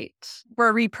 Right.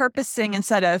 We're repurposing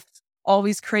instead of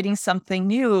always creating something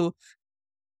new.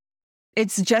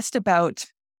 It's just about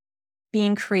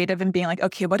being creative and being like,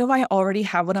 okay, what do I already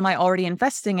have? What am I already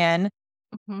investing in?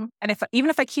 Mhm. And even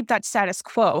if I keep that status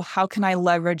quo, how can I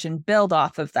leverage and build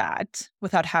off of that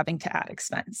without having to add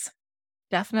expense?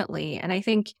 Definitely. And I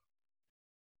think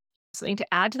something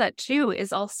to add to that too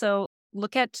is also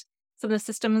look at some of the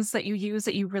systems that you use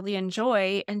that you really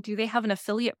enjoy and do they have an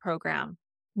affiliate program?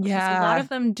 Because a lot Yeah, of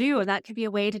them do. And that could be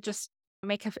a way to just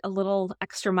make a little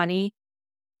extra money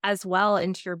as well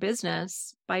into your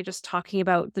business by just talking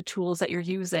about the tools that you're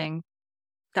using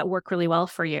that work really well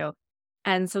for you.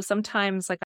 And so sometimes,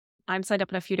 like, I'm signed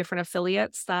up in a few different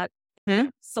affiliates that hmm,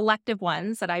 selective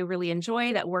ones that I really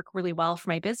enjoy that work really well for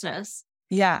my business.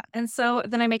 yeah, And so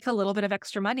then I make a little bit of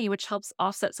extra money, which helps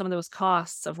offset some of those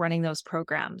costs of running those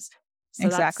programs. So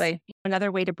that's exactly.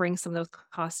 another way to bring some of those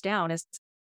costs down is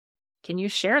can you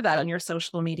share that on your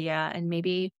social media and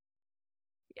maybe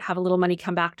have a little money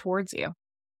come back towards you?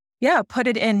 Yeah, put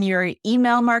it in your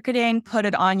email marketing, put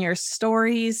it on your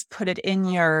stories, put it in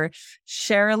your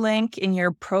share link, in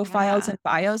your profiles and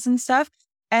bios and stuff.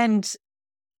 And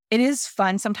it is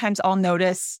fun. Sometimes I'll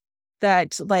notice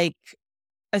that like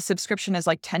a subscription is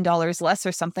like $10 less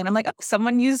or something. I'm like, oh,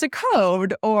 someone used a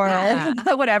code or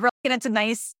whatever. And it's a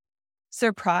nice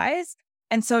surprise.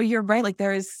 And so you're right. Like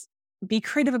be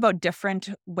creative about different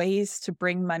ways to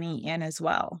bring money in as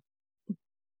well.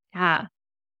 Yeah.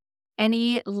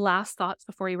 Any last thoughts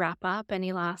before we wrap up?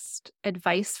 Any last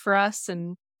advice for us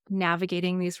in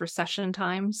navigating these recession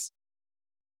times?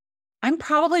 I'm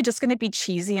probably just going to be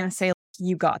cheesy and say,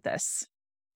 you got this.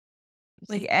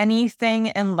 Like anything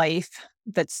in life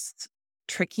that's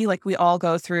tricky, like we all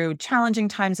go through challenging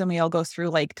times and we all go through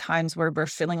like times where we're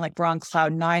feeling like we're on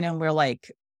cloud nine and we're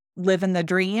like living the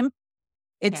dream.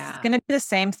 It's going to be the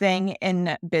same thing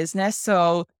in business.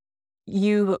 So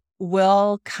you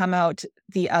will come out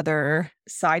the other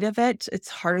side of it. It's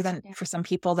harder for some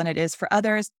people than it is for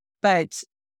others, but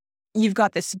you've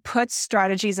got this. Put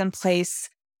strategies in place.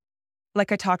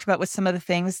 Like I talked about with some of the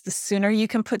things, the sooner you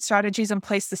can put strategies in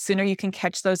place, the sooner you can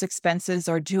catch those expenses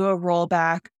or do a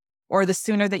rollback, or the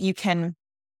sooner that you can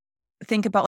think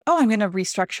about, oh, I'm going to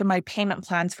restructure my payment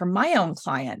plans for my own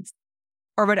clients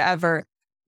or whatever.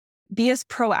 Be as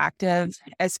proactive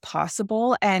as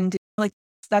possible. And like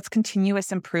that's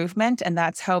continuous improvement. And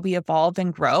that's how we evolve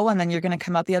and grow. And then you're going to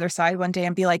come out the other side one day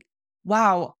and be like,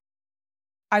 wow,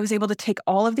 I was able to take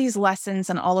all of these lessons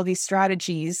and all of these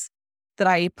strategies that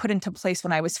I put into place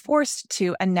when I was forced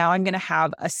to. And now I'm going to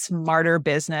have a smarter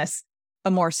business,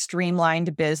 a more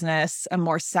streamlined business, a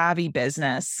more savvy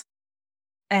business.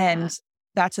 And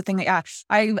that's the thing that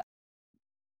I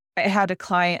had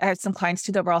I had some clients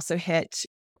too that were also hit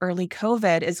early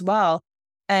COVID as well.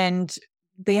 And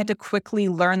they had to quickly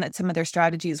learn that some of their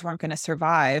strategies weren't going to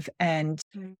survive. And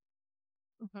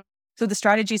so the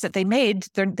strategies that they made,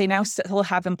 they now still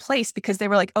have in place because they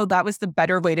were like, oh, that was the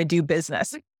better way to do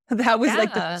business. That was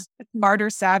like the smarter,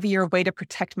 savvier way to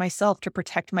protect myself, to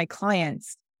protect my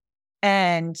clients.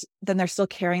 And then they're still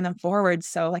carrying them forward.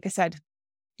 So like I said,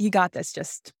 you got this.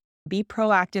 Just be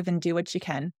proactive and do what you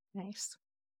can. Nice.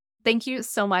 Thank you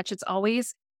so much. It's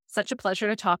always such a pleasure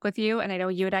to talk with you. And I know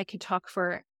you and I could talk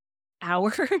for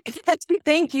hours.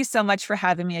 Thank you so much for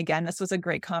having me again. This was a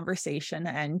great conversation.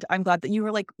 And I'm glad that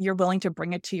you're willing to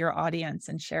bring it to your audience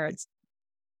and share it.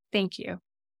 Thank you.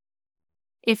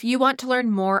 If you want to learn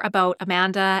more about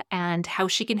Amanda and how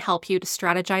she can help you to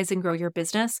strategize and grow your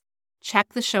business,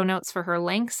 check the show notes for her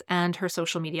links and her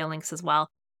social media links as well.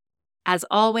 As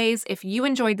always, if you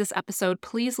enjoyed this episode,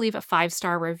 please leave a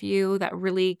 5-star review. That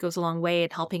really goes a long way in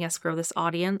helping us grow this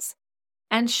audience,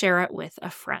 and share it with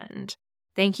a friend.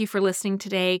 Thank you for listening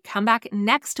today. Come back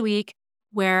next week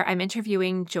where I'm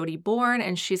interviewing Jody Bourne,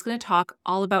 and she's going to talk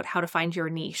all about how to find your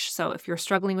niche. So if you're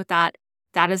struggling with that,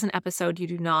 that is an episode you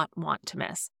do not want to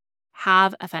miss.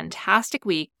 Have a fantastic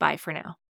week. Bye for now.